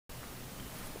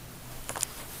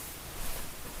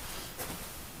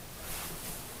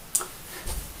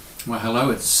Well, hello,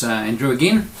 it's Andrew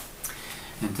again,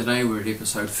 and today we're at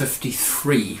episode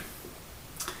 53,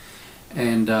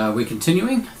 and we're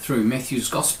continuing through Matthew's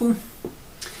Gospel.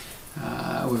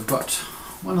 We've got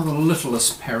one of the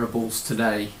littlest parables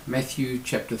today, Matthew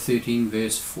chapter 13,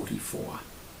 verse 44.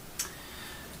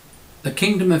 The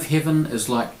kingdom of heaven is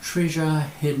like treasure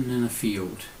hidden in a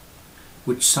field,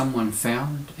 which someone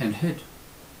found and hid.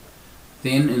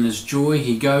 Then in his joy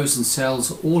he goes and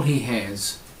sells all he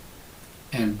has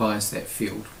and buys that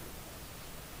field.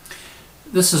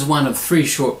 This is one of three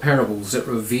short parables that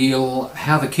reveal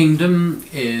how the kingdom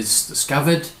is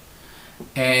discovered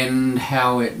and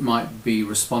how it might be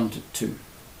responded to.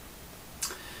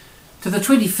 To the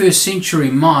 21st century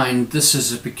mind, this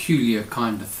is a peculiar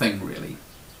kind of thing, really.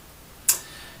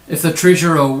 If the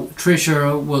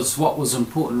treasure was what was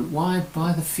important, why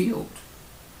buy the field?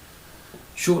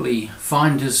 Surely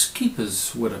finders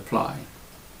keepers would apply.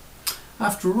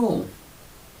 After all,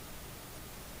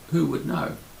 who would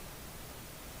know?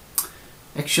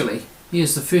 Actually,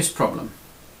 here's the first problem.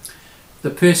 The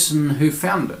person who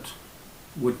found it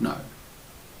would know.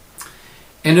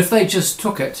 And if they just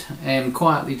took it and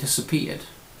quietly disappeared,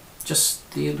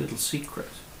 just their little secret,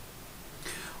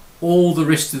 all the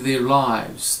rest of their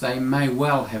lives they may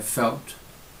well have felt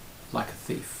like a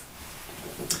thief.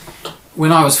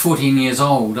 When I was 14 years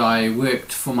old, I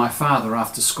worked for my father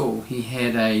after school. He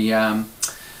had a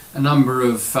number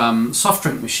of soft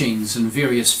drink machines in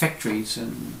various factories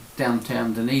in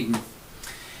downtown Dunedin,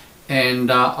 and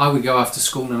I would go after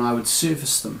school and I would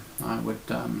service them. I would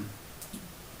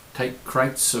take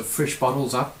crates of fresh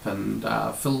bottles up and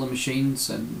fill the machines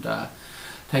and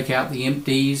take out the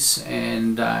empties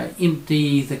and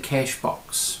empty the cash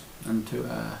box into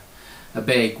a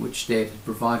bag which Dad had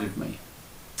provided me,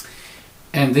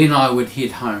 and then I would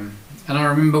head home. And I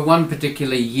remember one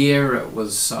particular year, I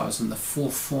was in the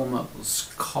fourth form, it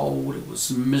was cold, it was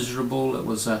miserable, it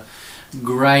was a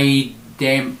grey,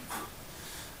 damp,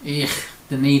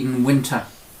 Dunedin winter.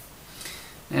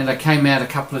 And I came out a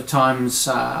couple of times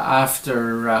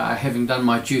after having done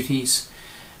my duties,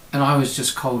 and I was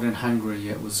just cold and hungry.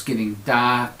 It was getting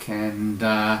dark, and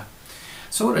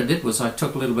so what I did was I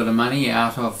took a little bit of money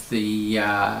out of the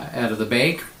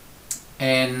bag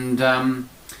and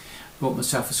bought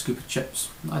myself a scoop of chips.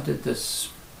 I did this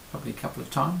probably a couple of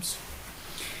times,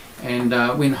 and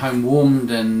went home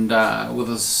warmed and with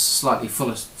a slightly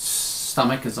fuller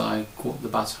stomach as I caught the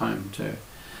bus home to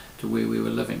where we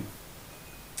were living.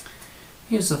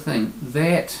 Here's the thing,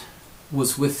 that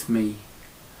was with me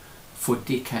for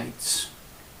decades.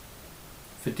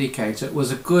 For decades. It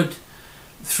was a good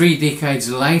 3 decades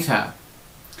later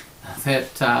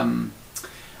that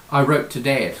I wrote to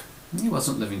Dad. He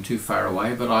wasn't living too far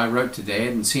away, but I wrote to Dad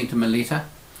and sent him a letter,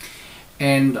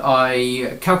 and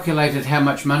I calculated how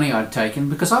much money I'd taken,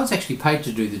 because I was actually paid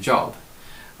to do the job.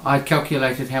 I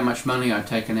calculated how much money I'd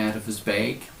taken out of his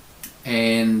bag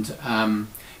and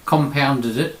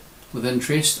compounded it with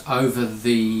interest over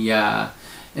the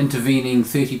intervening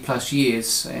 30 plus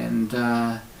years,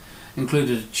 and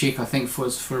included a cheque I think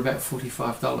for about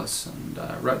 $45,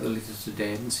 and wrote the letter to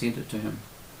Dad and sent it to him.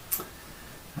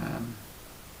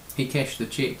 He cashed the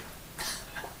cheque,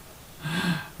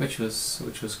 which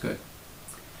was good.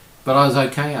 But I was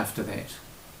okay after that.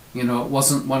 You know, it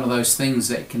wasn't one of those things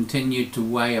that continued to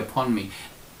weigh upon me.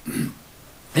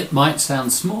 It might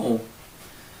sound small,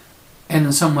 and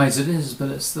in some ways it is,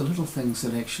 but it's the little things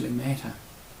that actually matter.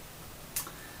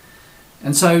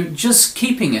 And so just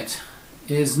keeping it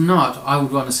is not, I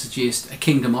would want to suggest, a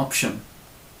kingdom option.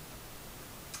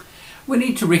 We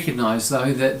need to recognise,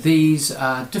 though, that these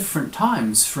are different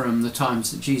times from the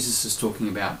times that Jesus is talking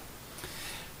about.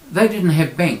 They didn't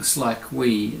have banks like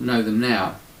we know them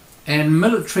now, and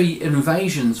military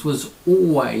invasions was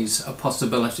always a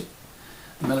possibility.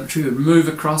 The military would move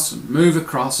across and move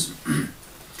across,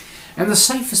 and the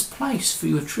safest place for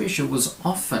your treasure was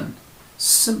often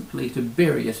simply to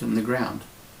bury it in the ground.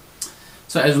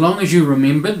 So as long as you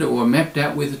remembered or mapped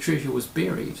out where the treasure was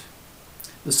buried,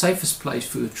 the safest place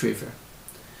for your treasure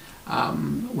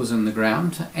was in the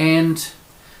ground, and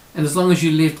as long as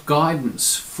you left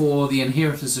guidance for the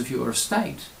inheritors of your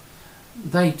estate,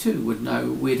 they too would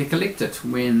know where to collect it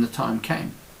when the time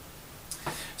came.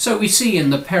 So we see in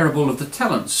the parable of the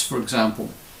talents, for example,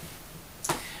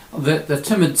 that the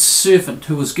timid servant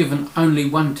who was given only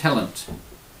 1 talent,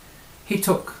 he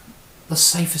took the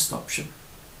safest option.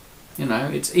 You know,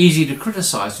 it's easy to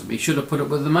criticise him. He should have put it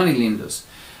with the moneylenders.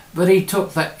 But he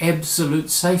took the absolute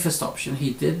safest option.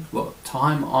 He did what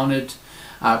time-honoured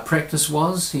practice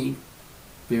was. He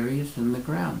buried it in the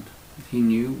ground. He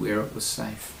knew where it was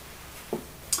safe.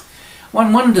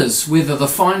 One wonders whether the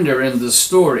finder in the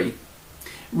story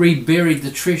reburied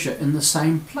the treasure in the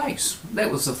same place.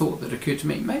 That was the thought that occurred to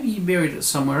me. Maybe he buried it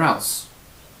somewhere else.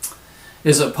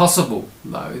 Is it possible,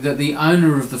 though, that the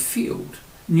owner of the field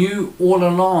knew all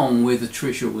along where the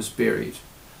treasure was buried?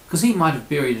 Because he might have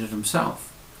buried it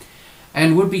himself,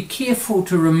 and would be careful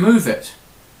to remove it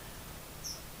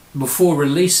before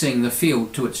releasing the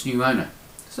field to its new owner.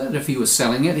 So that if he was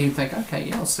selling it, he'd think, okay,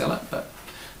 yeah, I'll sell it, but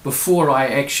before I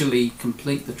actually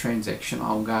complete the transaction,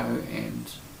 I'll go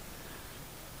and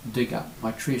dig up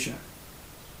my treasure.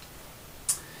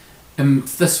 And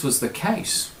if this was the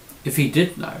case, if he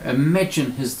did know,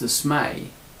 imagine his dismay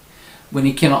when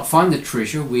he cannot find the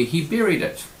treasure where he buried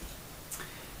it.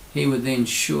 He would then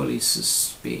surely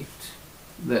suspect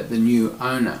that the new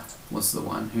owner was the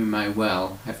one who may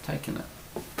well have taken it.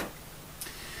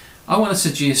 I want to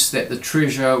suggest that the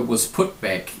treasure was put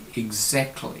back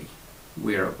exactly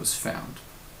where it was found.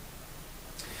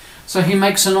 So he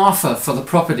makes an offer for the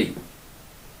property.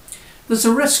 There's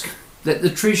a risk that the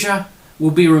treasure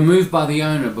will be removed by the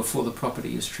owner before the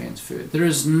property is transferred. There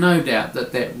is no doubt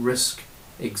that that risk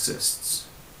exists.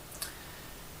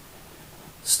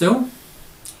 Still,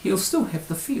 he'll still have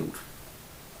the field,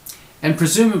 and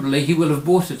presumably he will have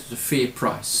bought it at a fair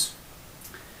price.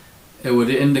 It would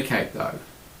indicate, though,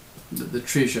 that the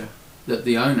treasure, that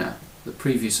the owner, the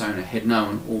previous owner, had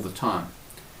known all the time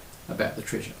about the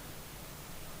treasure.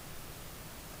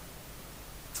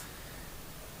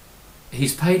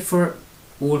 He's paid for it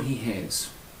all he has.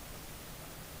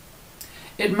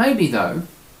 It may be, though,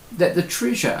 that the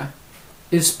treasure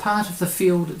is part of the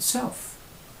field itself.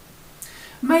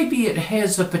 Maybe it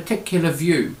has a particular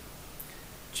view,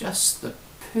 just the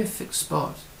perfect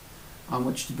spot on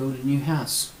which to build a new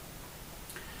house.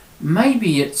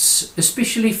 Maybe it's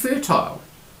especially fertile,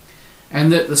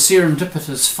 and that the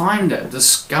serendipitous finder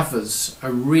discovers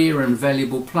a rare and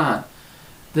valuable plant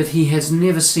that he has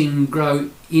never seen grow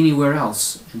anywhere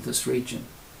else in this region.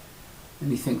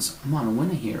 And he thinks, I'm on a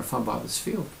winner here if I buy this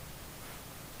field.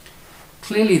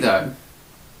 Clearly, though,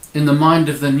 in the mind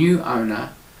of the new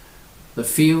owner, the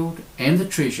field and the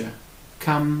treasure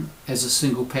come as a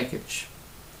single package.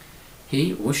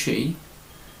 He or she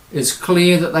is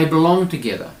clear that they belong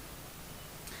together,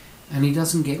 and he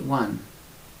doesn't get one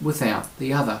without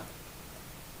the other.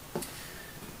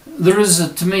 There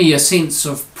is, to me, a sense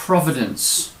of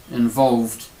providence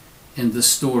involved in this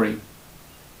story.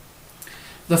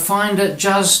 The finder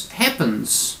just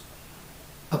happens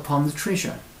upon the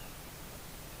treasure.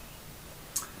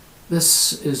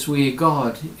 This is where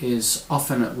God is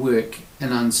often at work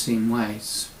in unseen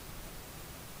ways.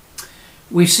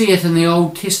 We see it in the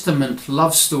Old Testament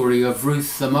love story of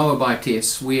Ruth the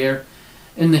Moabitess, where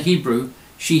in the Hebrew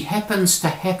she happens to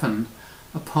happen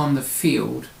upon the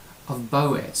field of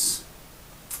Boaz.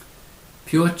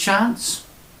 Pure chance?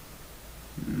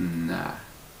 Nah.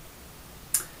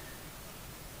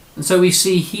 And so we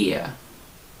see here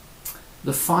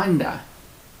the finder,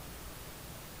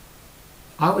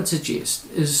 I would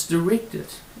suggest, is directed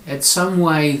at some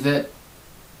way that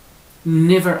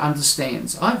never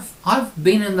understands. I've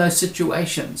been in those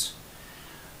situations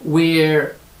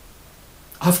where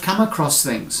I've come across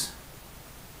things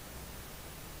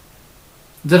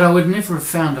that I would never have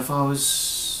found if I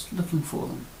was looking for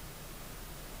them,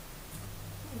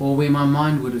 or where my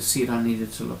mind would have said I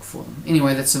needed to look for them.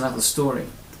 Anyway, that's another story.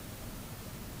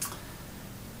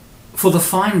 For the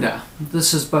finder,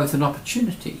 this is both an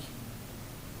opportunity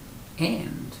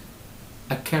and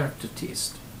a character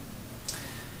test.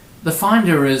 The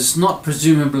finder is not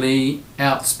presumably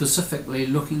out specifically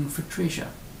looking for treasure.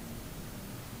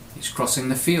 He's crossing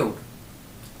the field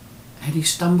and he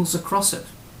stumbles across it.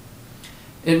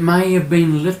 It may have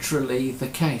been literally the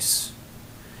case.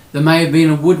 There may have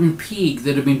been a wooden peg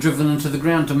that had been driven into the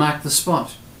ground to mark the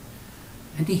spot,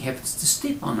 and he happens to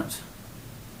step on it.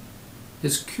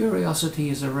 His curiosity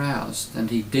is aroused and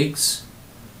he digs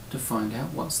to find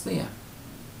out what's there.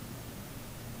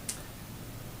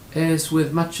 As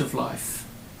with much of life,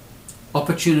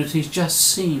 opportunities just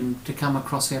seem to come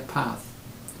across our path.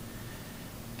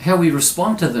 How we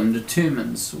respond to them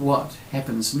determines what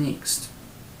happens next.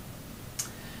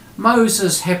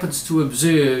 Moses happens to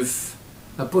observe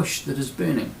a bush that is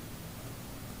burning.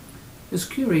 His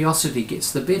curiosity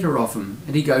gets the better of him,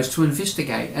 and he goes to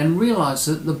investigate and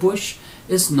realizes that the bush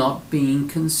is not being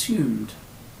consumed.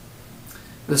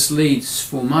 This leads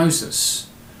for Moses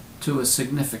to a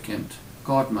significant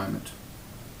God moment.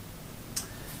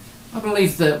 I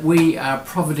believe that we are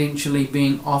providentially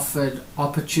being offered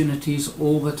opportunities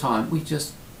all the time. We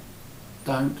just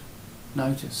don't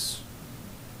notice.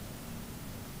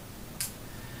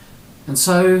 And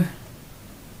so,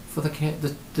 for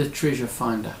the treasure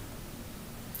finder.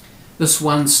 This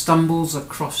one stumbles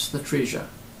across the treasure.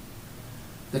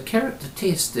 The character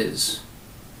test is,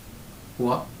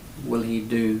 what will he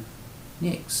do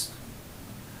next?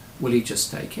 Will he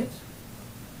just take it?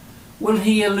 Will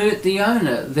he alert the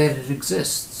owner that it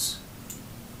exists?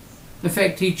 In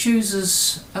fact, he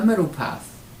chooses a middle path.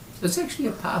 It's actually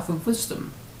a path of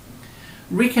wisdom,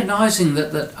 recognizing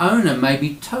that that owner may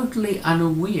be totally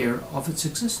unaware of its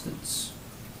existence.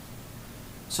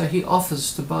 So he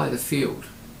offers to buy the field.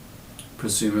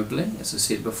 Presumably, as I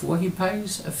said before, he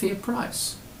pays a fair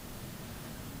price.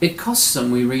 It costs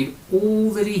him, we read, all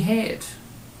that he had.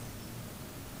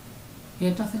 He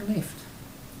had nothing left.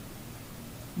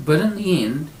 But in the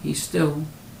end, he still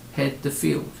had the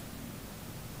field.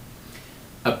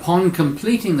 Upon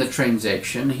completing the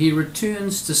transaction, he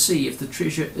returns to see if the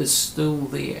treasure is still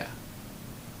there.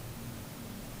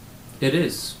 It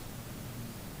is.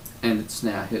 And it's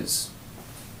now his.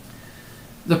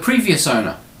 The previous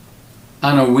owner,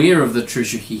 unaware of the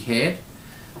treasure he had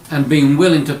and being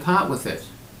willing to part with it,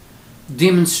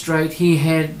 demonstrated he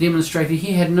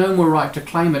had no more right to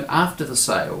claim it after the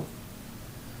sale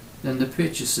than the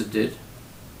purchaser did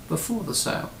before the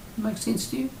sale. Makes sense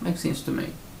to you? Makes sense to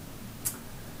me.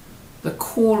 The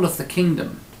call of the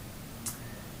kingdom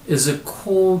is a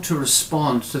call to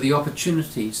respond to the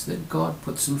opportunities that God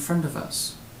puts in front of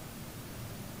us.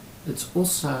 It's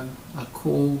also a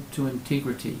call to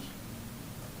integrity.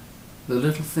 The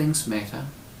little things matter.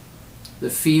 The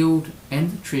field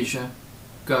and the treasure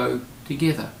go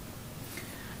together.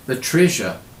 The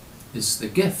treasure is the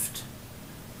gift.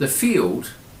 The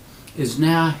field is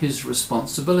now his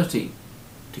responsibility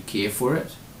to care for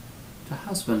it, to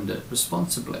husband it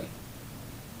responsibly.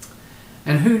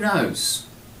 And who knows,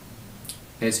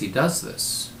 as he does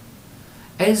this,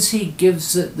 as he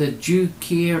gives it the due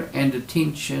care and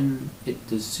attention it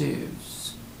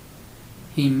deserves,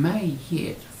 he may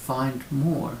yet find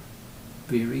more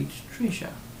buried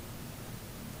treasure.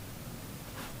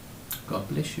 God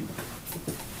bless you.